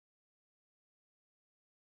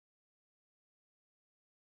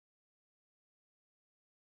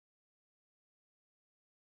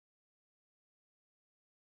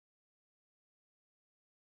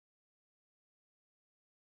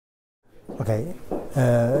Okay.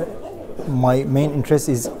 My main interest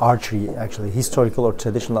is archery, actually, historical or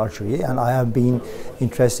traditional archery, and I have been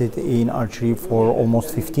interested in archery for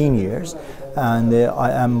almost 15 years, and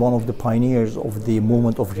I am one of the pioneers of the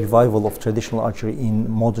movement of revival of traditional archery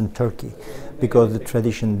in modern Turkey, because the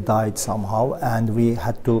tradition died somehow, and we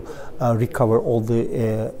had to recover all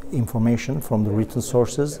the information from the written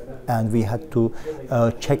sources, and we had to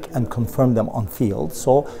check and confirm them on field.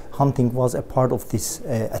 So hunting was a part of this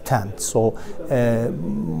attempt. So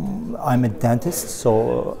I'm a dentist,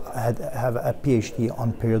 so I have a PhD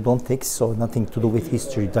on periodontics, so nothing to do with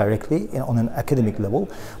history directly on an academic level,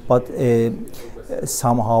 but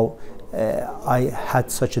somehow I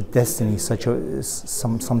had such a destiny, such a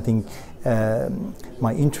something.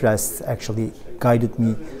 My interests actually guided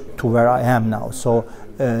me to where I am now. So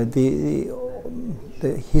the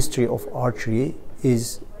history of archery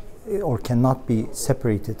is or cannot be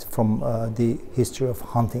separated from the history of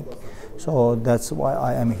hunting. So that's why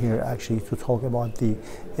I am here actually to talk about the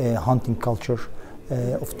hunting culture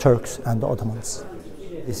of Turks and the Ottomans.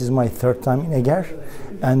 This is my third time in Eger,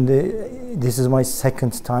 and this is my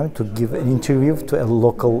second time to give an interview to a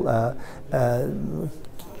local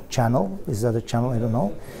channel. Is that a channel? I don't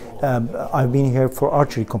know. I've been here for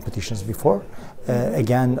archery competitions before,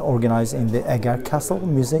 again organized in the Eger Castle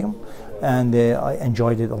Museum, and I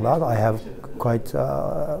enjoyed it a lot. I have quite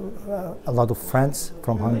a lot of friends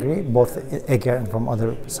from Hungary, both Eger and from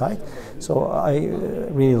other side. So I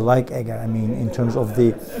really like Eger. I mean, in terms of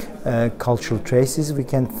the cultural traces we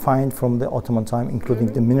can find from the Ottoman time,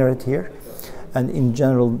 including the minaret here. And in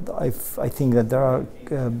general, I think that there are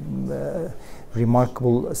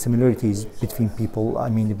remarkable similarities between people, I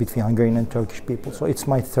mean between Hungarian and Turkish people. So it's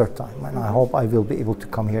my third time, and I hope I will be able to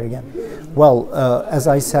come here again. Well, as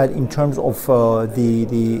I said, in terms of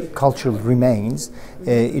the cultural remains,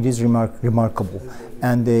 it is remarkable.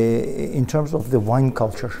 And in terms of the wine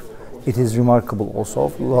culture, it is remarkable also.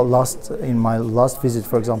 In my last visit,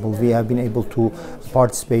 for example, we have been able to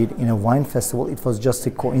participate in a wine festival. It was just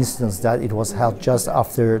a coincidence that it was held just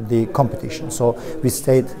after the competition. So we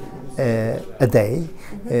stayed a day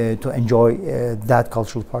to enjoy that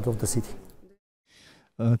cultural part of the city.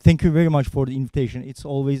 Thank you very much for the invitation. It's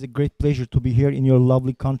always a great pleasure to be here in your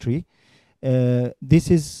lovely country.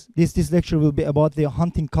 This lecture will be about the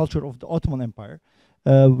hunting culture of the Ottoman Empire,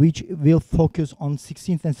 which will focus on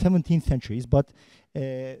 16th and 17th centuries, but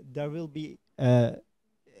there will be there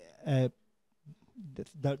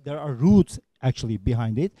are roots actually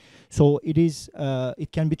behind it. So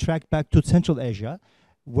it can be tracked back to Central Asia,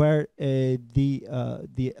 where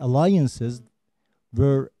the alliances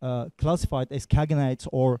were classified as khaganates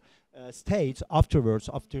or states afterwards,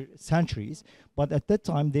 after centuries. But at that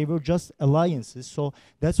time, they were just alliances. So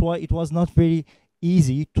that's why it was not very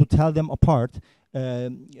easy to tell them apart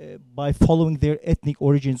by following their ethnic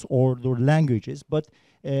origins or their languages. But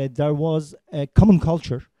there was a common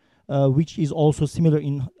culture, which is also similar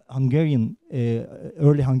in Hungarian,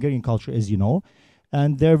 early Hungarian culture, as you know.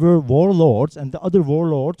 And there were warlords, and the other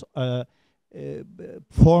warlords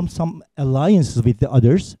formed some alliances with the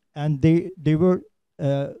others, and they were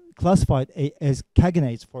classified as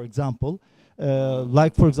khaganates, for example,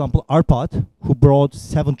 like, for example, Arpad, who brought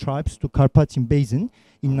 7 tribes to Carpathian Basin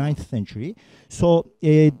in 9th century. So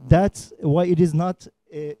that's why it is not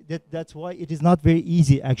that's why it is not very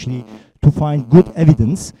easy actually to find good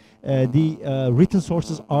evidence. The written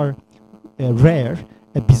sources are rare.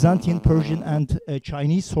 Byzantine, Persian, and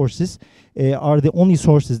Chinese sources are the only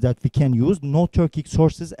sources that we can use. No Turkic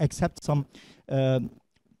sources except some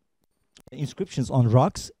inscriptions on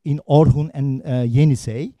rocks in Orhun and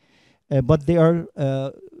Yenisei, but they are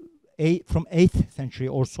from 8th century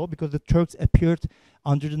or so, because the Turks appeared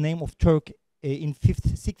under the name of Turk in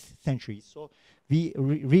 5th, 6th centuries. So we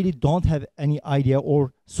really don't have any idea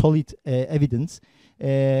or solid evidence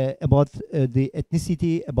about the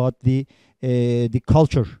ethnicity, about the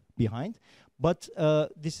culture behind. But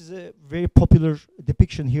this is a very popular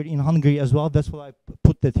depiction here in Hungary as well. That's why I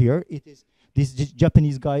put that here. It is this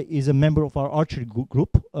Japanese guy is a member of our archery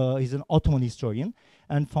group. He's an Ottoman historian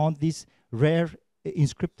and found these rare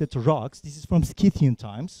inscripted rocks. This is from Scythian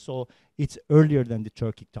times, so it's earlier than the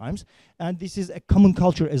Turkic times. And this is a common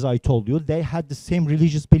culture, as I told you. They had the same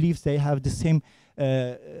religious beliefs. They have the same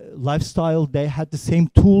lifestyle. They had the same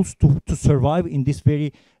tools to survive in this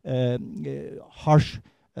very harsh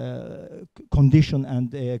condition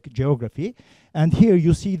and geography. And here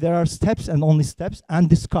you see there are steps and only steps and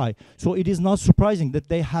the sky. So it is not surprising that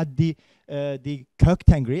they had the Kök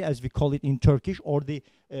Tengri, as we call it in Turkish, or the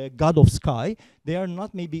god of sky. They are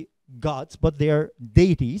not maybe gods, but they are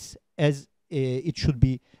deities, as it should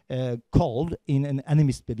be called in an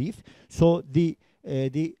animist belief. So the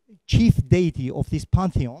chief deity of this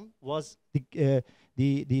pantheon was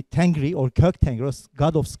the Tengri or Kök Tengri,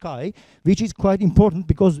 god of sky, which is quite important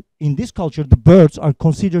because in this culture the birds are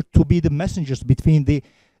considered to be the messengers between the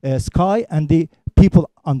sky and the people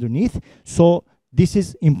underneath. So this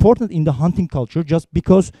is important in the hunting culture just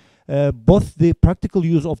because both the practical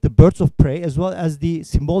use of the birds of prey as well as the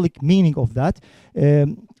symbolic meaning of that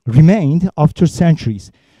remained after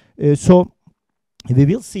centuries. So we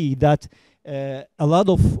will see that a lot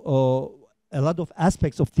of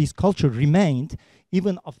aspects of this culture remained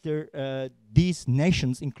even after these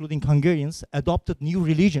nations, including Hungarians, adopted new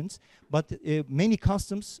religions, but many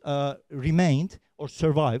customs remained or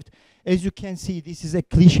survived. As you can see, this is a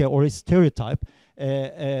cliche or a stereotype,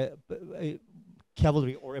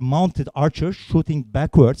 cavalry or a mounted archer shooting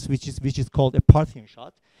backwards, which is called a Parthian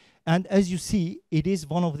shot. And as you see, it is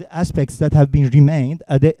one of the aspects that have been remained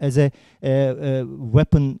as a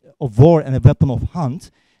weapon of war and a weapon of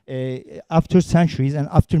hunt after centuries and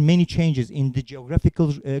after many changes in the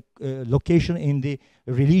geographical location, in the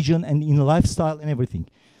religion and in lifestyle and everything.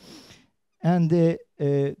 And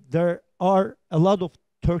there are a lot of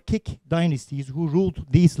Turkic dynasties who ruled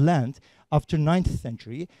this land after 9th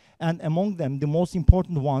century, and among them the most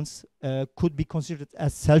important ones could be considered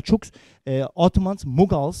as Selçuks, Ottomans,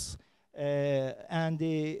 Mughals, and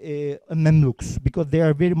the Memluks, because they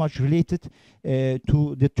are very much related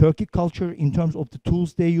to the Turkic culture in terms of the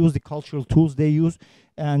tools they use, the cultural tools they use,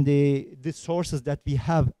 and the sources that we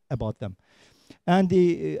have about them. And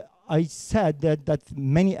I said that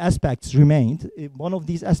many aspects remained. One of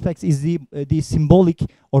these aspects is the symbolic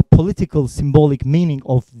or political symbolic meaning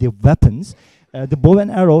of the weapons. The bow and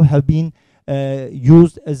arrow have been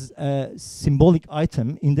used as a symbolic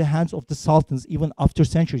item in the hands of the sultans even after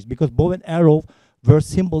centuries, because bow and arrow were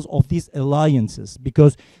symbols of these alliances,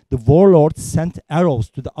 because the warlords sent arrows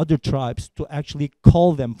to the other tribes to actually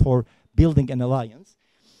call them for building an alliance.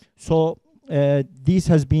 So this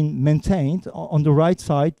has been maintained. On the right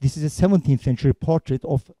side, this is a 17th century portrait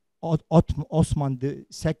of Osman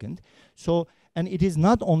II. So, and it is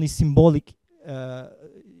not only symbolic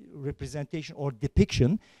representation or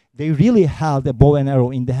depiction, they really held a bow and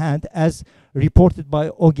arrow in the hand, as reported by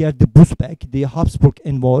Ogier de Busbecq, the Habsburg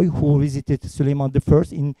envoy who visited Süleyman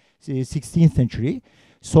I in the 16th century.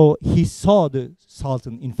 So he saw the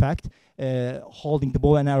Sultan, in fact, holding the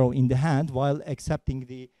bow and arrow in the hand while accepting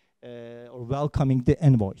the or welcoming the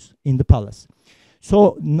envoys in the palace.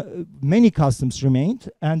 So many customs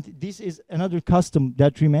remained, and this is another custom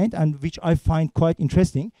that remained and which I find quite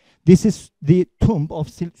interesting. This is the tomb of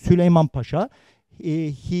Süleyman Pasha.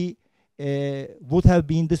 He would have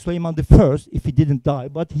been the Süleyman I if he didn't die,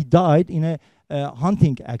 but he died in a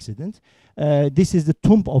hunting accident. This is the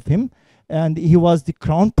tomb of him, and he was the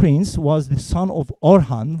crown prince, was the son of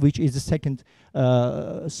Orhan, which is the second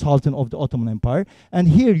sultan of the Ottoman Empire. And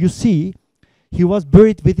here you see he was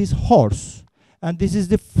buried with his horse, and this is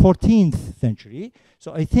the 14th century.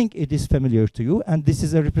 So I think it is familiar to you, and this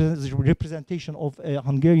is a representation of a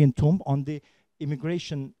Hungarian tomb on the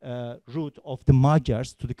immigration route of the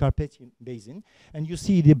Magyars to the Carpathian Basin, and you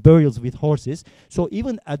see the burials with horses. So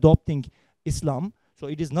even adopting Islam, so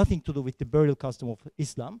it is nothing to do with the burial custom of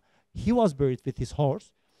Islam, he was buried with his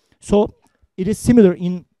horse. So it is similar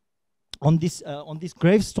on this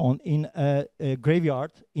gravestone in a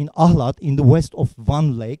graveyard in Ahlat in the west of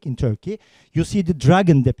Van Lake in Turkey. You see the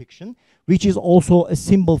dragon depiction, which is also a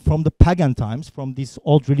symbol from the pagan times, from this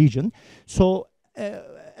old religion. So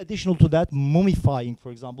additional to that, mummifying,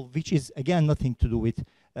 for example, which is again nothing to do with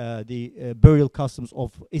the burial customs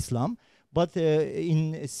of Islam. But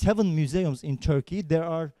in 7 museums in Turkey, there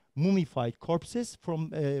are mummified corpses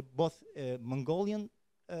from both Mongolian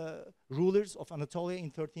rulers of Anatolia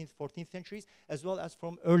in 13th, 14th centuries, as well as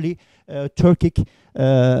from early Turkic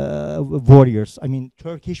warriors, I mean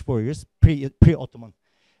Turkish warriors, pre-Ottoman.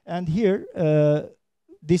 And here,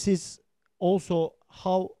 this is also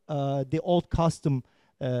how the old custom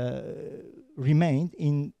remained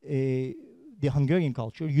in the Hungarian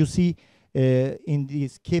culture. You see in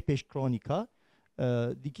this Képes Kronika,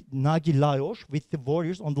 the Nagy Lajos with the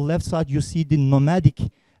warriors. On the left side, you see the nomadic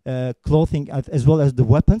clothing as well as the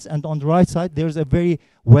weapons, and on the right side there's a very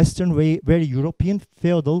Western, very European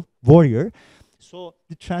feudal warrior. So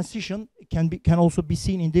the transition can also be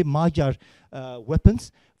seen in the Magyar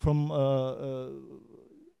weapons from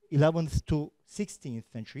 11th to 16th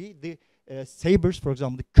century. The sabers, for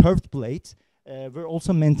example, the curved blades were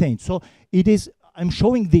also maintained. So it is, I'm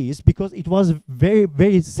showing this because it was very,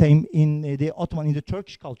 very same in the Ottoman, in the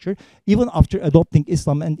Turkish culture, even after adopting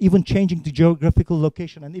Islam and even changing the geographical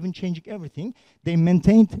location and even changing everything, they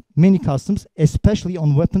maintained many customs, especially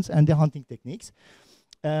on weapons and the hunting techniques.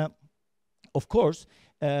 Of course,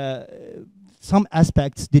 some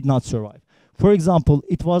aspects did not survive. For example,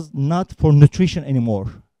 it was not for nutrition anymore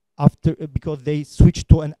after because they switched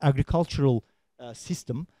to an agricultural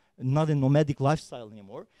system, not a nomadic lifestyle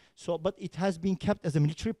anymore. So, but it has been kept as a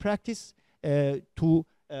military practice to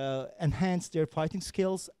enhance their fighting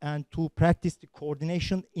skills and to practice the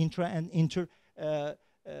coordination intra and inter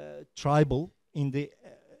tribal in the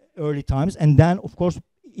early times, and then of course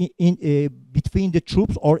between the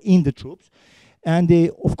troops or in the troops, and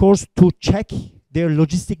of course to check their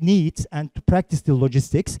logistic needs and to practice the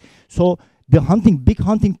logistics. So the big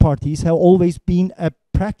hunting parties have always been a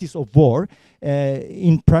practice of war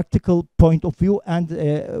in practical point of view, and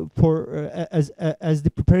as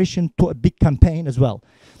the preparation to a big campaign as well.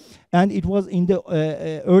 And it was in the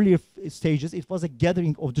earlier stages, it was a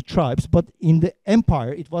gathering of the tribes, but in the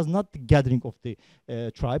empire, it was not the gathering of the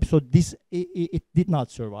tribes. So this, it did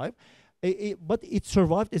not survive. But it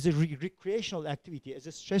survived as a recreational activity, as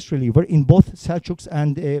a stress reliever in both Seljuks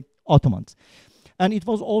and Ottomans. And it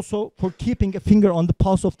was also for keeping a finger on the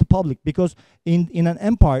pulse of the public, because in an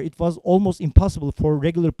empire, it was almost impossible for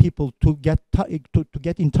regular people to get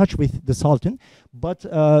in touch with the Sultan. But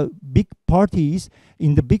big parties,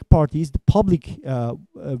 the public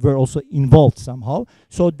were also involved somehow.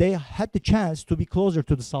 So they had the chance to be closer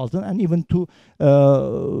to the Sultan and even to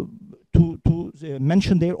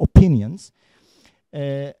mention their opinions.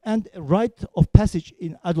 And rite of passage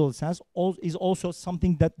in adolescence is also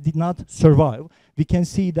something that did not survive. We can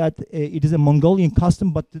see that it is a Mongolian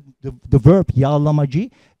custom, but the verb yağlamacı,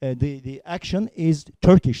 the action is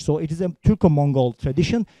Turkish. So it is a Turco-Mongol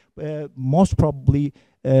tradition, most probably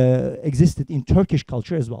existed in Turkish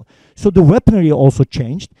culture as well. So the weaponry also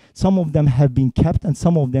changed. Some of them have been kept and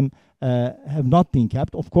some of them have not been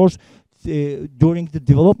kept. Of course, during the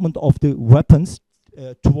development of the weapons,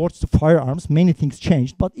 towards the firearms, many things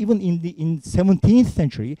changed. But even in the 17th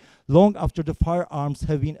century, long after the firearms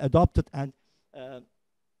have been adopted and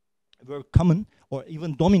were common or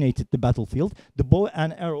even dominated the battlefield, the bow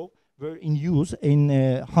and arrow were in use in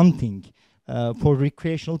hunting for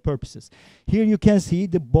recreational purposes. Here you can see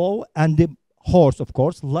the bow and the horse, of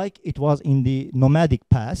course, like it was in the nomadic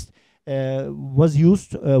past, was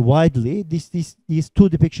used widely. These two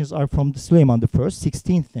depictions are from the Suleiman I,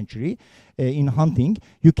 16th century, in hunting.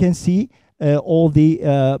 You can see all the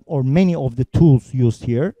or many of the tools used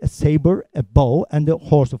here: a saber, a bow, and a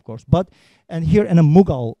horse, of course. And here in a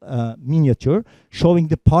Mughal miniature showing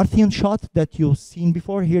the Parthian shot that you've seen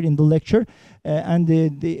before here in the lecture, and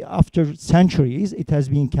after centuries it has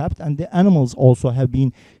been kept, and the animals also have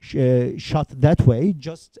been shot that way,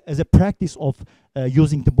 just as a practice of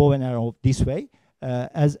using the bow and arrow this way,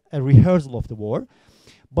 as a rehearsal of the war.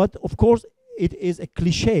 But of course it is a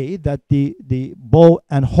cliche that the bow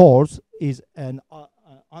and horse is an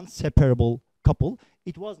inseparable couple.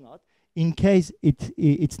 It was not. In case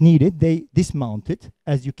it's needed, they dismount it,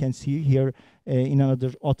 as you can see here in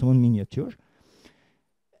another Ottoman miniature.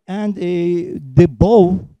 And the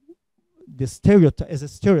bow, as a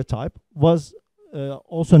stereotype, was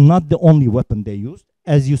also not the only weapon they used.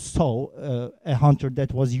 As you saw, a hunter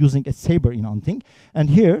that was using a saber in hunting. And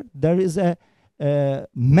here there is a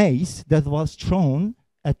mace that was thrown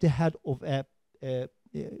at the head of a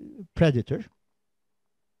predator.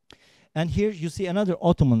 And here you see another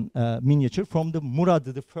Ottoman miniature from the Murat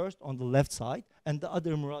I on the left side and the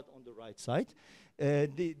other Murat on the right side.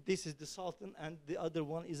 This is the Sultan, and the other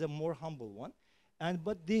one is a more humble one.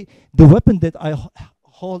 But the weapon that I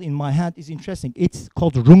hold in my hand is interesting. It's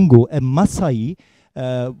called rungu, a Masai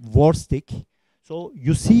war stick. So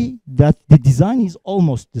you see that the design is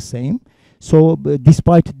almost the same. So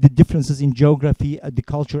despite the differences in geography, the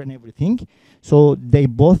culture and everything, so they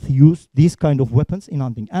both use these kind of weapons in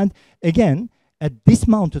hunting. And again, a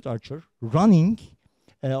dismounted archer running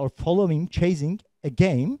or following, chasing a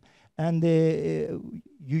game, and the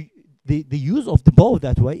use of the bow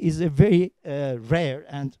that way is a very rare,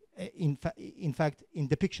 and in fact in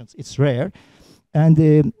depictions it's rare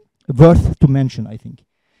and worth to mention, I think.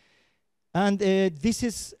 And this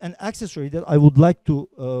is an accessory that I would like to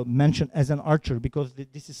mention as an archer, because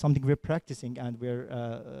this is something we're practicing and we're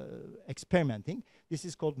experimenting. This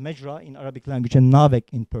is called mejra in Arabic language and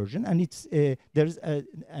navek in Persian. And it's there's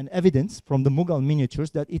an evidence from the Mughal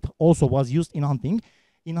miniatures that it also was used in hunting.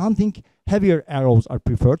 In hunting, heavier arrows are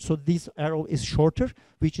preferred. So this arrow is shorter,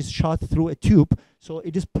 which is shot through a tube. So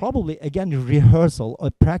it is probably, again, a rehearsal, a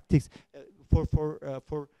practice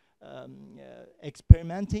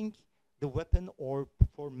experimenting the weapon or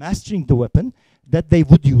for mastering the weapon that they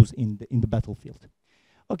would use in the battlefield.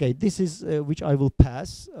 Okay, this is which I will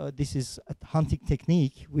pass. This is a hunting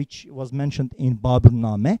technique which was mentioned in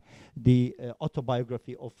Baburname, the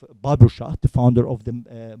autobiography of Babur Shah, the founder of the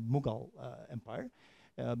Mughal Empire.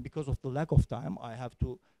 Because of the lack of time, I have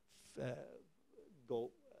to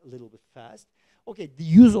go a little bit fast. Okay, the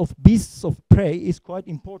use of beasts of prey is quite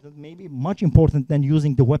important, maybe much important than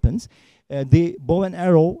using the weapons. The bow and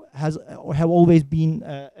arrow have always been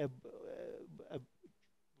a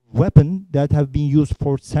weapon that have been used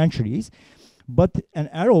for centuries, but an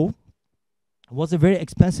arrow was a very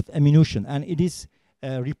expensive ammunition, and it is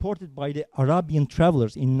reported by the Arabian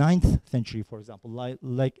travelers in 9th century, for example,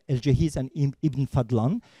 like El-Jehiz and Ibn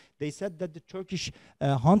Fadlan. They said that the Turkish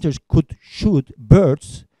hunters could shoot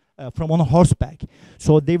birds from on horseback.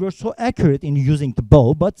 So they were so accurate in using the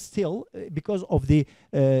bow, but still, because of the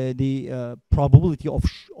probability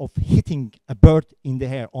of hitting a bird in the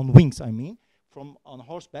air, on wings, I mean, from on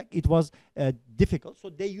horseback, it was difficult. So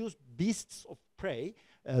they used beasts of prey,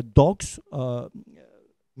 dogs,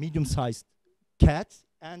 medium-sized cats,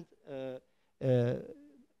 and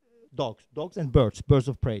dogs and birds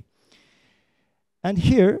of prey. And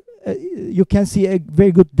here you can see a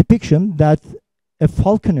very good depiction that a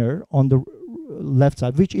falconer on the left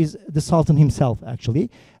side, which is the Sultan himself actually,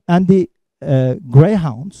 and the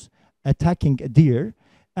greyhounds attacking a deer,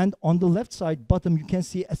 and on the left side bottom you can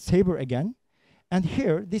see a saber again. And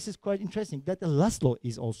here, this is quite interesting, that a lasso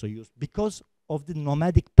is also used because of the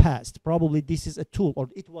nomadic past. Probably this is a tool, or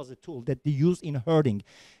it was a tool that they used in herding.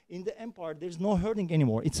 In the empire, there's no herding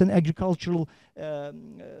anymore. It's an agricultural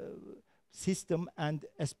system, and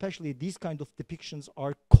especially these kind of depictions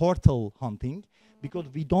are quartal hunting, because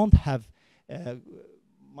we don't have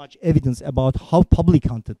much evidence about how public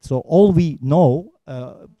hunted. So all we know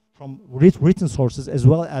from written sources as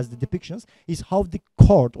well as the depictions is how the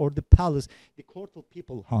court or the palace, the courtal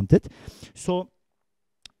people hunted. So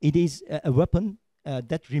it is a weapon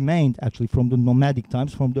that remained actually from the nomadic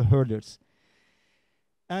times, from the herders.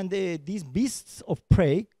 And these beasts of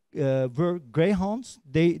prey were greyhounds.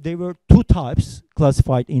 They were two types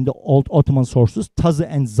classified in the old Ottoman sources, Tazı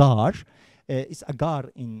and Zar. It's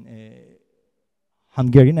agar in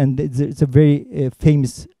Hungarian, and it's a very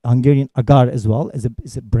famous Hungarian agar as well as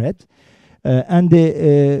a bread. And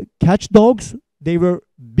the catch dogs, they were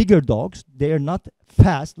bigger dogs. They are not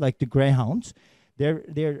fast like the greyhounds.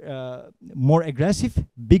 They're more aggressive,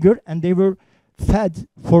 bigger, and they were fed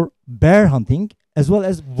for bear hunting as well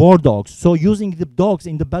as war dogs. So using the dogs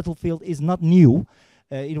in the battlefield is not new.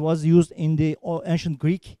 It was used in the ancient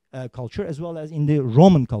Greek culture as well as in the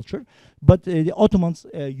Roman culture, but the Ottomans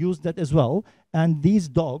used that as well. And these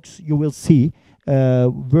dogs, you will see,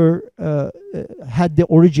 had the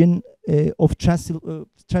origin of Transylvania,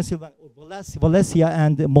 Wallachia,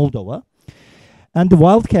 and Moldova. And the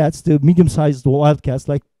wildcats, the medium-sized wildcats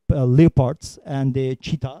like leopards and the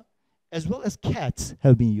cheetah, as well as cats,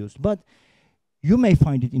 have been used. But you may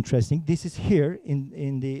find it interesting. This is here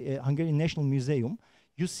in the Hungarian National Museum.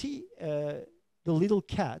 You see the little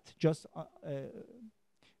cat just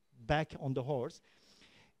back on the horse.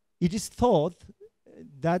 It is thought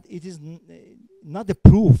that it is not a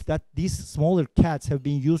proof that these smaller cats have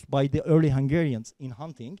been used by the early Hungarians in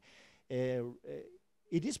hunting.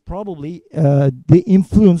 It is probably the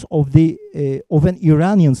influence of an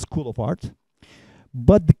Iranian school of art.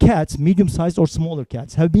 But the cats, medium-sized or smaller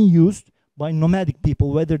cats, have been used by nomadic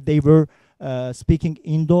people, whether they were speaking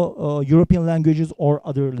Indo-European languages or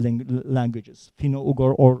other languages,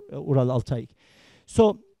 Finno-Ugor or Ural-Altaic.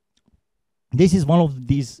 So this is one of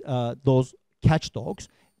these those catch dogs.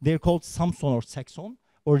 They're called Samson or Saxon,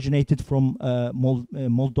 originated from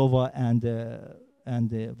Moldova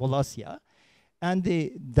and Wallachia. And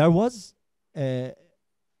there was a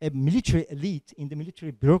military elite in the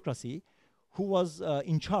military bureaucracy who was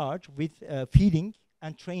in charge with feeding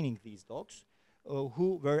and training these dogs,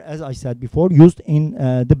 who were, as I said before, used in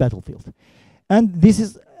the battlefield. And this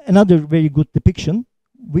is another very good depiction,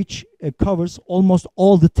 which covers almost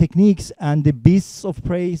all the techniques and the beasts of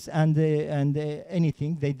prey and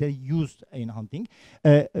anything they used in hunting.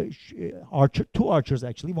 Two archers,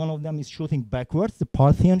 actually. One of them is shooting backwards, the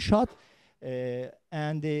Parthian shot,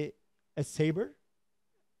 and a saber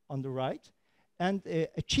on the right, and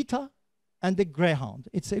a cheetah and a greyhound.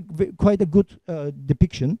 It's quite a good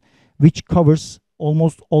depiction, which covers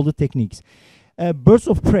almost all the techniques. Birds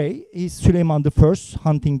of prey is Süleyman I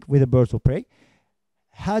hunting with the birds of prey.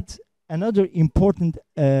 Had another important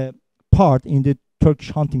part in the Turkish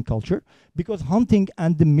hunting culture, because hunting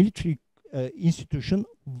and the military institution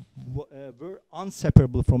were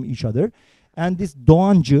inseparable from each other. And this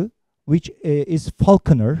Doğancı, which is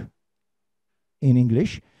falconer in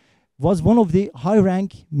English, was one of the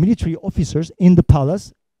high-rank military officers in the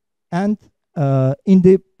palace and in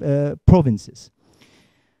the provinces.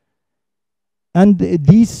 And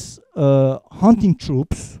these hunting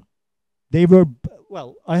troops, they were,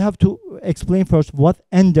 well, I have to explain first what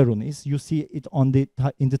Enderun is. You see it on the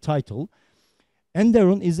in the title.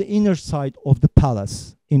 Enderun is the inner side of the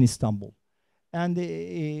palace in Istanbul. And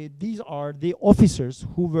these are the officers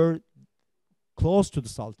who were close to the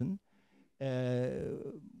Sultan,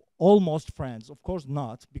 almost friends. Of course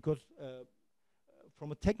not, because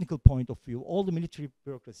from a technical point of view, all the military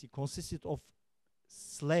bureaucracy consisted of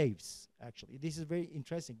slaves, actually. This is very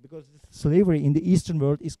interesting, because slavery in the Eastern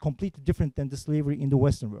world is completely different than the slavery in the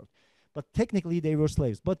Western world. But technically, they were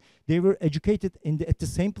slaves. But they were educated at the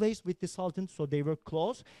same place with the Sultan, so they were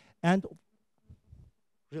close and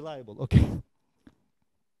reliable, okay?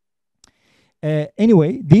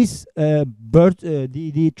 Anyway, these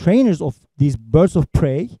the trainers of these birds of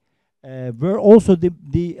prey were also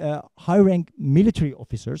the high-rank military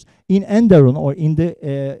officers. In Enderun, or in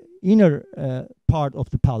the inner part of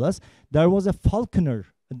the palace, there was a falconer,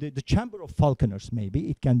 the chamber of falconers, maybe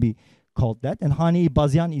it can be called that. And Hane-i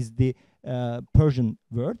Bazyan is the Persian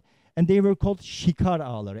word. And they were called shikar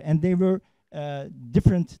ağaları. And they were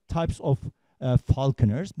different types of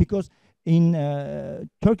falconers, because in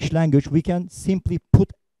Turkish language, we can simply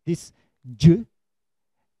put this c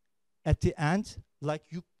at the end, like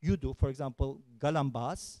you do. For example,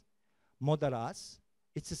 galambaz, modaraz,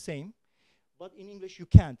 it's the same. But in English, you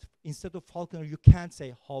can't. Instead of falconer, you can't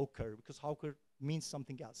say hawker, because hawker means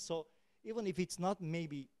something else. So even if it's not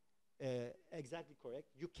maybe exactly correct,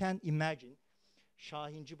 you can imagine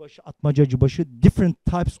şahincibaşı, atmacacıbaşı, different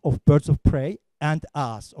types of birds of prey, and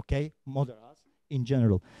as, okay, modaraz in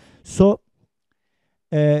general. So,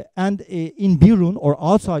 and in Birun, or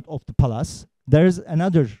outside of the palace, there is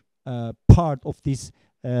another part of these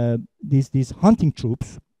hunting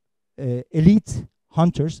troops, elite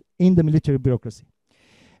hunters in the military bureaucracy,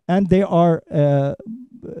 and they are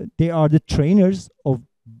the trainers of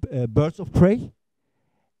birds of prey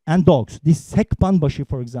and dogs. This sekbanbaşı,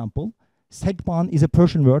 for example, sekban is a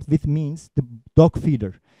Persian word which means the dog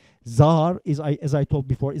feeder. Zahar is, as I told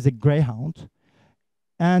before, is a greyhound.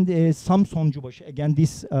 And Samsoncubaşı, again,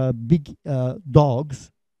 these big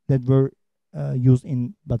dogs that were used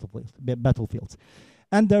in battlefields.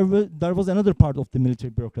 And there was another part of the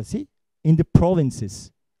military bureaucracy in the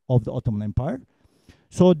provinces of the Ottoman Empire.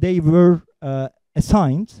 So they were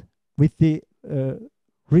assigned with the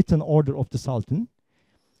written order of the Sultan.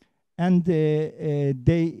 And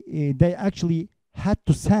they actually had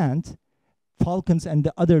to send falcons and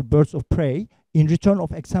the other birds of prey in return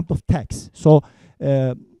of exempt of tax. So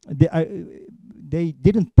they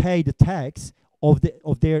didn't pay the tax of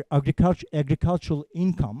their agricultural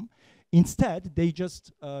income. Instead, they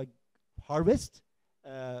just harvest,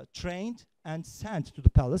 trained, and sent to the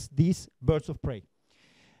palace these birds of prey.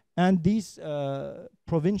 And these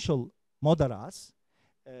provincial modaras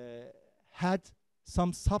had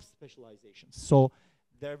some sub-specializations. So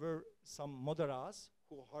there were some modaras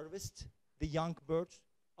who harvest the young birds,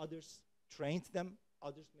 others trained them,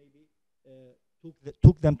 others maybe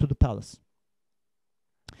took them to the palace.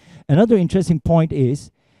 Another interesting point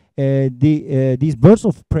is these birds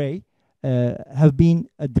of prey have been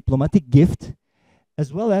a diplomatic gift,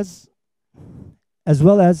 as well as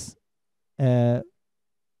a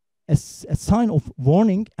sign of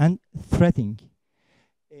warning and threatening.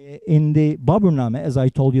 In the Baburname, as I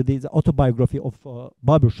told you, the autobiography of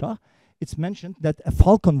Babur Shah, it's mentioned that a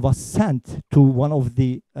falcon was sent to one of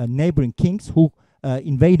the neighboring kings who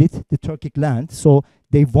invaded the Turkic land. So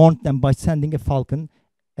they warned them by sending a falcon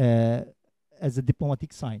as a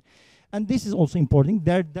diplomatic sign. And this is also important.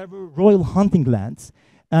 There were royal hunting lands,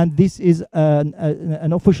 and this is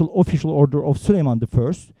an official order of Süleyman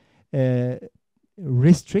I,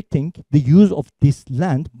 restricting the use of this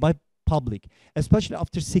land by public, especially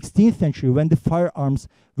after 16th century, when the firearms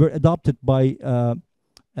were adopted by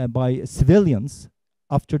civilians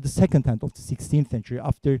after the second hand of the 16th century,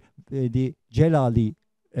 after the Celali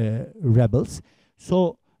rebels.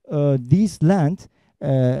 So these land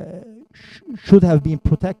should have been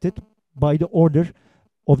protected by the order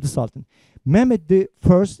of the Sultan. Mehmed I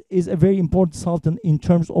is a very important Sultan in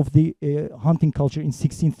terms of the hunting culture in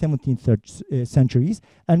 16th, 17th centuries,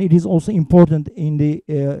 and it is also important in the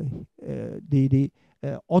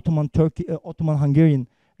Ottoman-Hungarian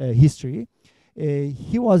history.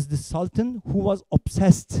 He was the Sultan who was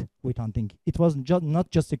obsessed with hunting. It was not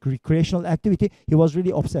just a recreational activity, he was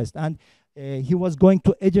really obsessed. And he was going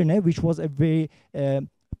to Edirne, which was a very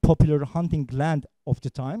popular hunting land of the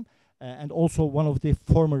time, and also one of the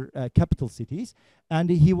former capital cities. And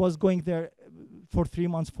he was going there for 3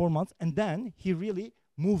 months, 4 months, and then he really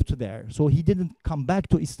moved there. So he didn't come back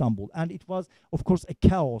to Istanbul. And it was, of course, a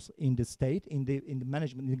chaos in the state, in the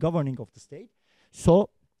management, in the governing of the state. So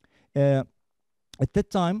at that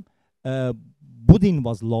time, Budin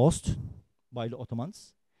was lost by the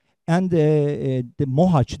Ottomans. And the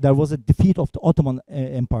Mohaç, there was a defeat of the Ottoman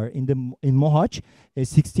Empire in Mohaç,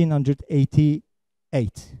 1688.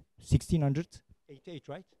 1688,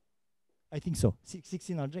 right? I think so.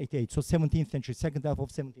 1688. So 17th century, second half of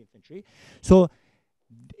 17th century. So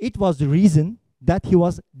it was the reason that he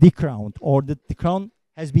was decrowned, or that the crown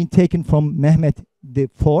has been taken from Mehmet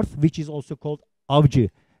IV, which is also called Avcı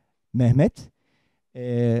Mehmet,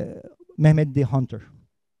 Mehmet the Hunter.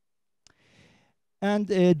 And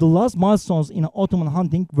the last milestones in Ottoman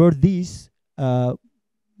hunting were these: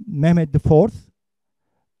 Mehmet IV,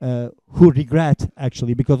 who regret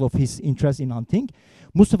actually because of his interest in hunting;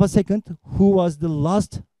 Mustafa II, who was the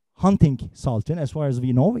last hunting sultan, as far as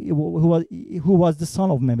we know, who was the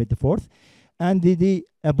son of Mehmet IV, and the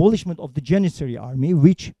abolishment of the Janissary army,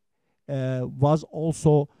 which was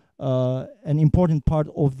also an important part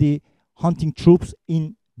of the hunting troops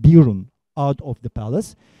in Birun, out of the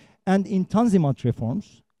palace. And in Tanzimat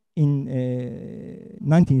reforms in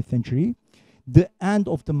 19th century, the end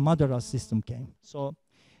of the Madara system came. So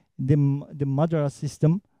the Madara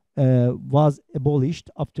system was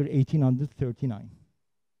abolished after 1839.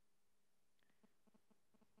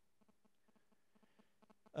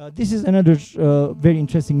 This is another very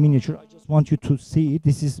interesting miniature. I just want you to see it.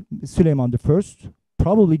 This is Süleyman I,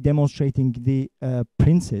 probably demonstrating the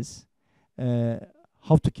princes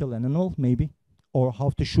how to kill an animal, maybe, or how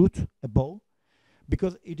to shoot a bow,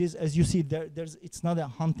 because it is, as you see, it's not a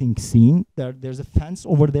hunting scene. There's a fence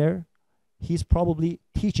over there. He's probably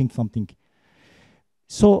teaching something.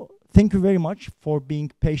 So thank you very much for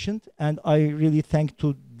being patient, and I really thank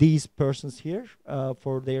to these persons here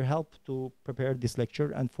for their help to prepare this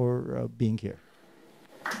lecture and for being here.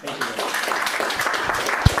 Thank you.